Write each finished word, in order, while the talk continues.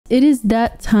it is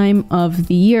that time of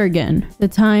the year again. The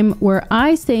time where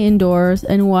I stay indoors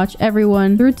and watch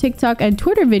everyone through TikTok and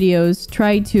Twitter videos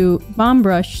try to bomb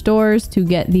rush stores to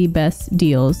get the best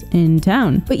deals in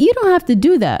town. But you don't have to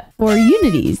do that for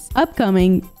Unity's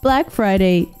upcoming Black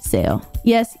Friday sale.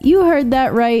 Yes, you heard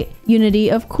that right. Unity,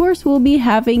 of course, will be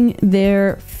having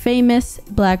their famous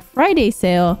Black Friday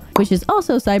sale, which is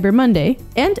also Cyber Monday,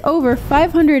 and over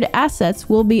 500 assets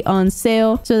will be on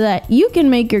sale so that you can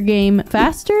make your game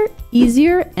faster,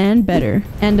 easier, and better.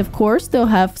 And of course, they'll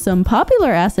have some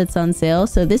popular assets on sale,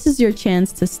 so this is your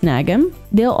chance to snag them.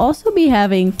 They'll also be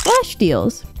having flash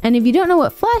deals. And if you don't know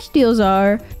what flash deals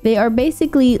are, they are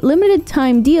basically limited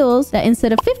time deals that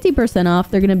instead of 50% off,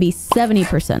 they're going to be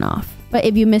 70% off. But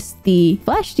if you missed the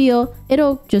flash deal,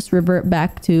 it'll just revert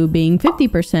back to being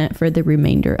 50% for the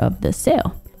remainder of the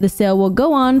sale. The sale will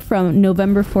go on from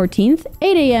November 14th,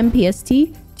 8 a.m. PST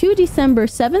to December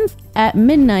 7th at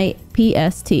midnight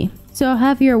PST. So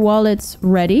have your wallets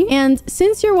ready. And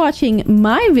since you're watching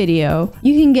my video,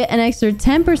 you can get an extra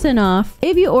 10% off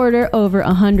if you order over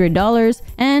 $100.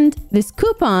 And this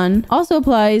coupon also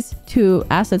applies to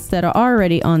assets that are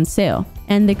already on sale.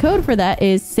 And the code for that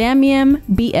is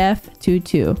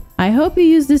SAMIUMBF22. I hope you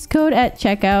use this code at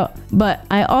checkout, but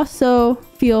I also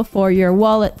feel for your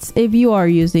wallets if you are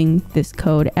using this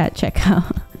code at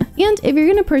checkout. And if you're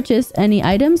going to purchase any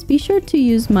items, be sure to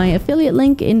use my affiliate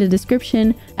link in the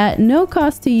description at no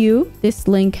cost to you. This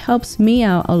link helps me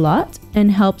out a lot and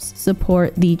helps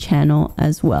support the channel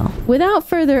as well. Without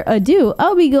further ado,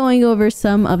 I'll be going over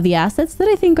some of the assets that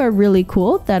I think are really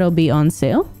cool that'll be on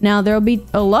sale. Now, there'll be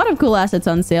a lot of cool assets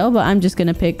on sale, but I'm just going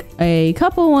to pick a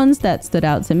couple ones that stood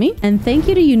out to me. And thank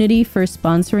you to Unity for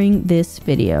sponsoring this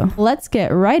video. Let's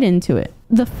get right into it.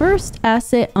 The first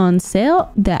asset on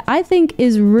sale that I think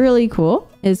is really cool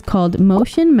is called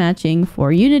motion matching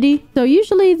for Unity. So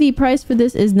usually the price for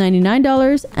this is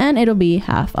 $99 and it'll be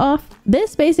half off.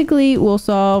 This basically will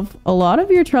solve a lot of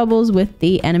your troubles with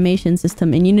the animation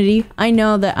system in Unity. I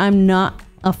know that I'm not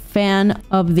a fan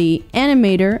of the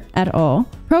animator at all.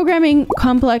 Programming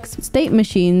complex state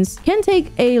machines can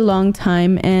take a long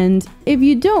time, and if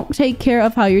you don't take care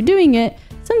of how you're doing it,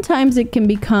 sometimes it can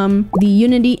become the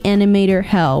Unity animator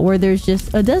hell, where there's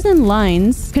just a dozen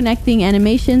lines connecting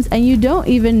animations and you don't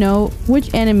even know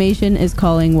which animation is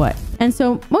calling what. And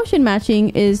so motion matching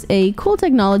is a cool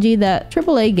technology that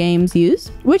AAA games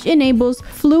use, which enables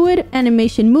fluid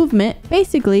animation movement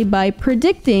basically by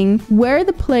predicting where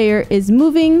the player is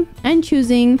moving and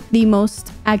choosing the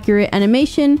most accurate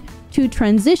animation to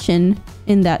transition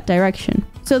in that direction.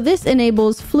 So this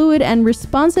enables fluid and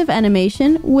responsive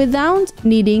animation without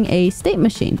needing a state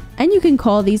machine. And you can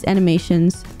call these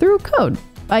animations through code.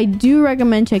 I do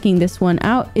recommend checking this one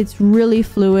out. It's really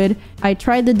fluid. I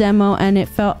tried the demo and it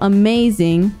felt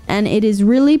amazing, and it is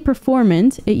really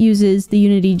performant. It uses the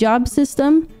Unity Jobs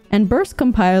system and burst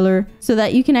compiler so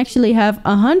that you can actually have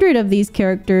 100 of these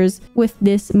characters with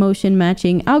this motion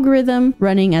matching algorithm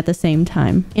running at the same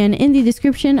time. And in the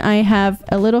description, I have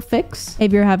a little fix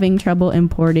if you're having trouble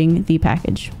importing the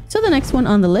package. So the next one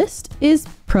on the list is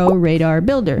Pro Radar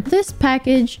Builder. This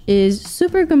package is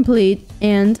super complete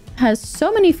and has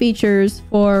so many features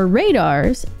for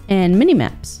radars and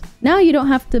minimaps. Now you don't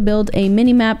have to build a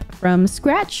minimap from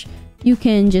scratch. You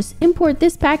can just import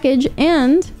this package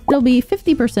and it'll be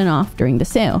 50% off during the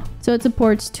sale. So it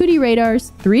supports 2D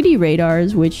radars, 3D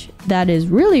radars, which that is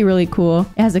really, really cool.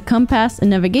 It has a compass, a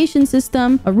navigation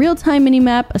system, a real-time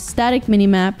minimap, a static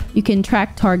minimap. You can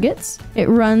track targets. It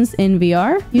runs in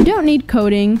VR. You don't need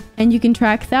coding, and you can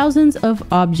track thousands of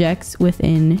objects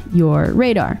within your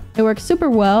radar. It works super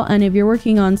well, and if you're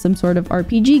working on some sort of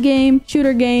RPG game,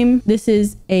 shooter game, this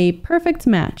is a perfect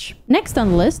match. Next on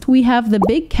the list, we have the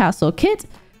Big Castle Kit,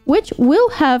 which will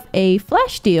have a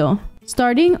flash deal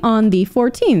starting on the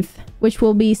 14th, which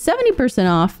will be 70%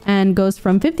 off and goes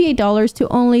from $58 to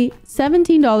only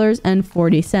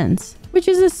 $17.40, which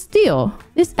is a steal.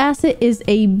 This asset is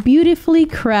a beautifully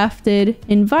crafted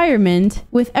environment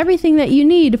with everything that you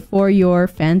need for your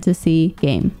fantasy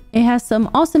game. It has some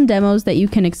awesome demos that you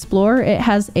can explore. It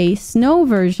has a snow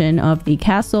version of the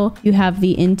castle. You have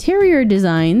the interior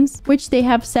designs, which they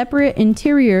have separate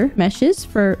interior meshes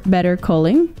for better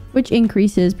culling, which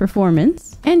increases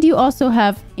performance. And you also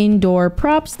have indoor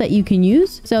props that you can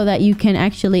use so that you can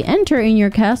actually enter in your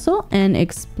castle and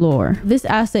explore. This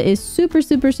asset is super,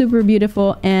 super, super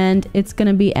beautiful, and it's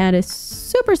gonna be at a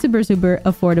super, super, super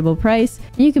affordable price.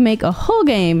 And you can make a whole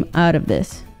game out of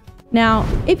this. Now,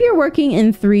 if you're working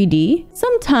in 3D,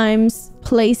 sometimes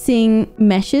placing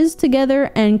meshes together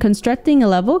and constructing a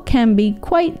level can be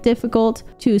quite difficult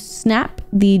to snap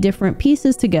the different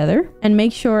pieces together and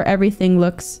make sure everything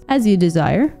looks as you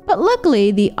desire. But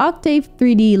luckily, the Octave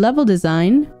 3D level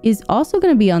design is also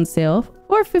going to be on sale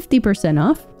for 50%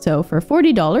 off. So for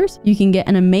 $40, you can get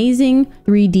an amazing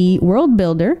 3D world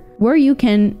builder where you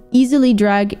can easily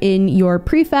drag in your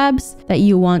prefabs that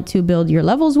you want to build your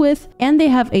levels with. And they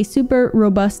have a super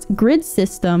robust grid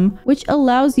system, which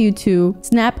allows you to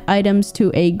snap items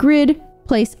to a grid,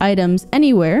 place items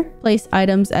anywhere, place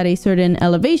items at a certain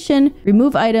elevation,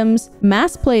 remove items,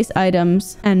 mass place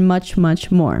items, and much,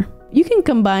 much more. You can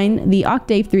combine the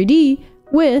Octave 3D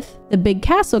with the Big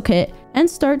Castle kit and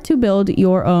start to build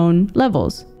your own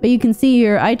levels. But you can see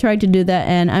here, I tried to do that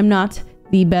and I'm not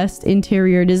the best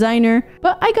interior designer,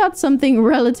 but I got something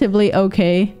relatively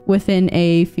okay within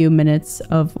a few minutes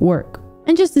of work.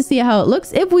 And just to see how it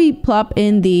looks, if we plop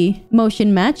in the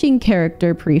motion matching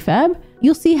character prefab,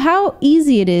 you'll see how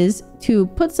easy it is to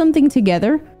put something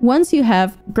together once you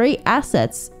have great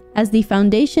assets as the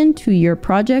foundation to your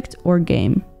project or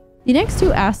game. The next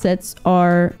two assets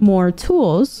are more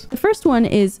tools. The first one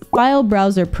is File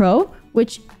Browser Pro,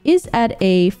 which is at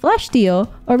a flash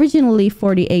deal, originally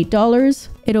 $48.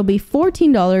 It'll be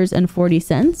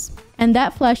 $14.40. And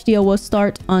that flash deal will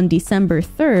start on December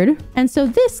 3rd. And so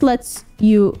this lets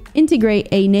you integrate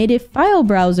a native file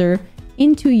browser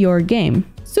into your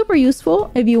game. Super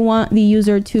useful if you want the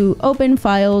user to open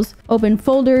files, open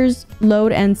folders,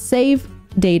 load and save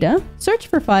data, search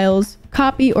for files,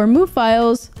 copy or move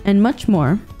files, and much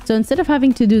more. So instead of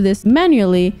having to do this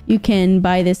manually, you can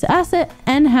buy this asset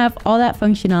and have all that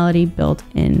functionality built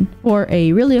in for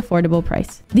a really affordable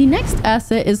price. The next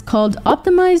asset is called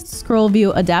Optimized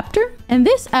ScrollView Adapter. And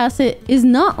this asset is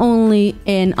not only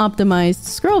an optimized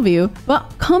scroll view,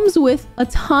 but comes with a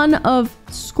ton of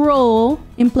scroll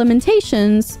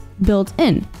implementations built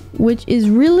in, which is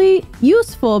really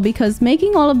useful because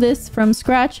making all of this from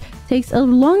scratch takes a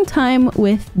long time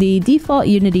with the default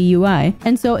Unity UI.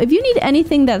 And so if you need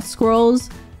anything that scrolls,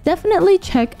 definitely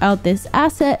check out this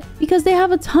asset because they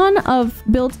have a ton of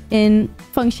built-in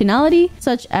functionality,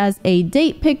 such as a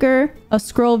date picker, a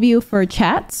scroll view for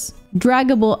chats,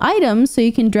 draggable items, so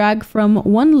you can drag from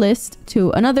one list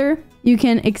to another. You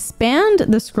can expand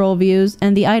the scroll views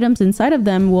and the items inside of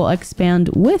them will expand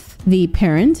with the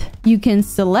parent. You can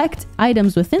select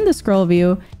items within the scroll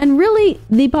view, and really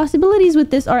the possibilities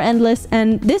with this are endless,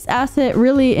 and this asset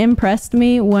really impressed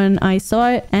me when I saw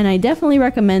it, and I definitely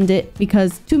recommend it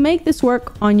because to make this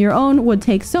work on your own would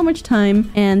take so much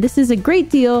time, and this is a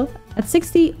great deal. At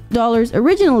 $60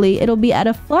 originally, it'll be at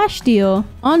a flash deal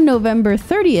on November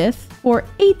 30th for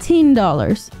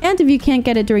 $18. And if you can't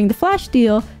get it during the flash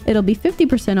deal, it'll be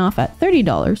 50% off at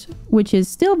 $30, which is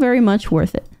still very much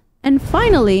worth it. And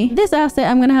finally, this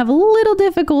asset, I'm gonna have a little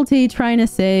difficulty trying to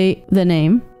say the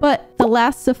name, but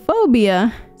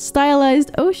Thalassophobia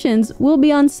Stylized Oceans will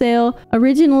be on sale.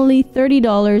 Originally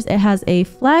 $30, it has a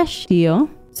flash deal.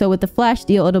 So with the flash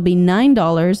deal, it'll be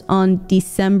 $9 on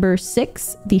December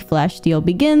 6th. The flash deal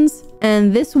begins.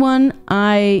 And this one,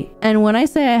 and when I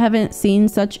say I haven't seen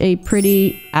such a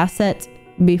pretty asset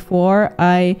before,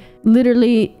 I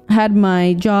literally had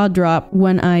my jaw drop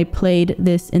when I played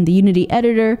this in the Unity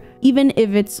editor. Even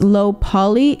if it's low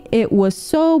poly, it was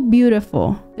so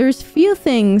beautiful. There's few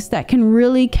things that can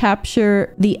really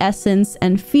capture the essence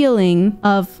and feeling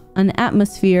of an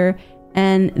atmosphere,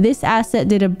 and this asset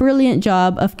did a brilliant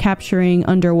job of capturing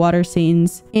underwater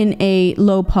scenes in a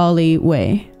low poly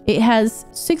way. It has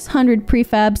 600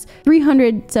 prefabs,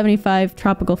 375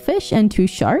 tropical fish and 2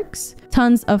 sharks,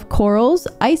 tons of corals,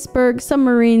 icebergs,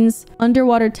 submarines,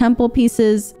 underwater temple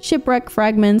pieces, shipwreck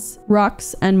fragments,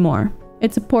 rocks, and more.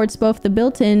 It supports both the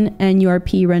built-in and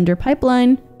URP render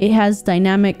pipeline. It has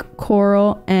dynamic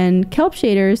coral and kelp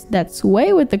shaders that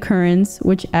sway with the currents,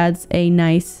 which adds a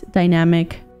nice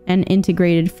dynamic and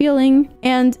integrated feeling.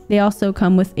 And they also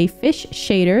come with a fish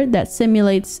shader that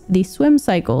simulates the swim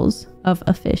cycles of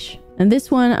a fish. And this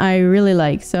one I really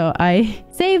like, so I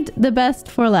saved the best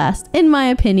for last, in my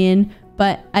opinion.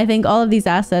 But I think all of these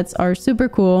assets are super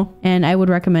cool and I would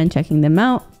recommend checking them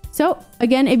out. So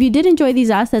again, if you did enjoy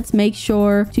these assets, make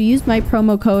sure to use my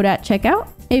promo code at checkout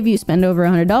if you spend over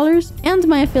 $100. And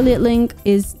my affiliate link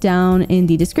is down in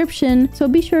the description, so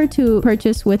be sure to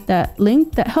purchase with that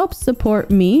link. That helps support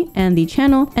me and the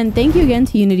channel. And thank you again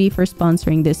to Unity for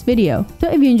sponsoring this video. So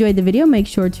if you enjoyed the video, make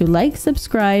sure to like,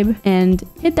 subscribe, and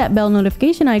hit that bell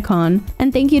notification icon.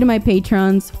 And thank you to my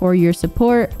patrons for your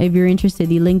support. If you're interested,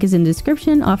 the link is in the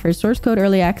description. Offers source code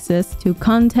early access to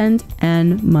content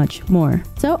and much more.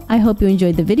 So I hope you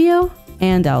enjoyed the video,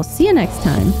 and I'll see you next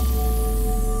time.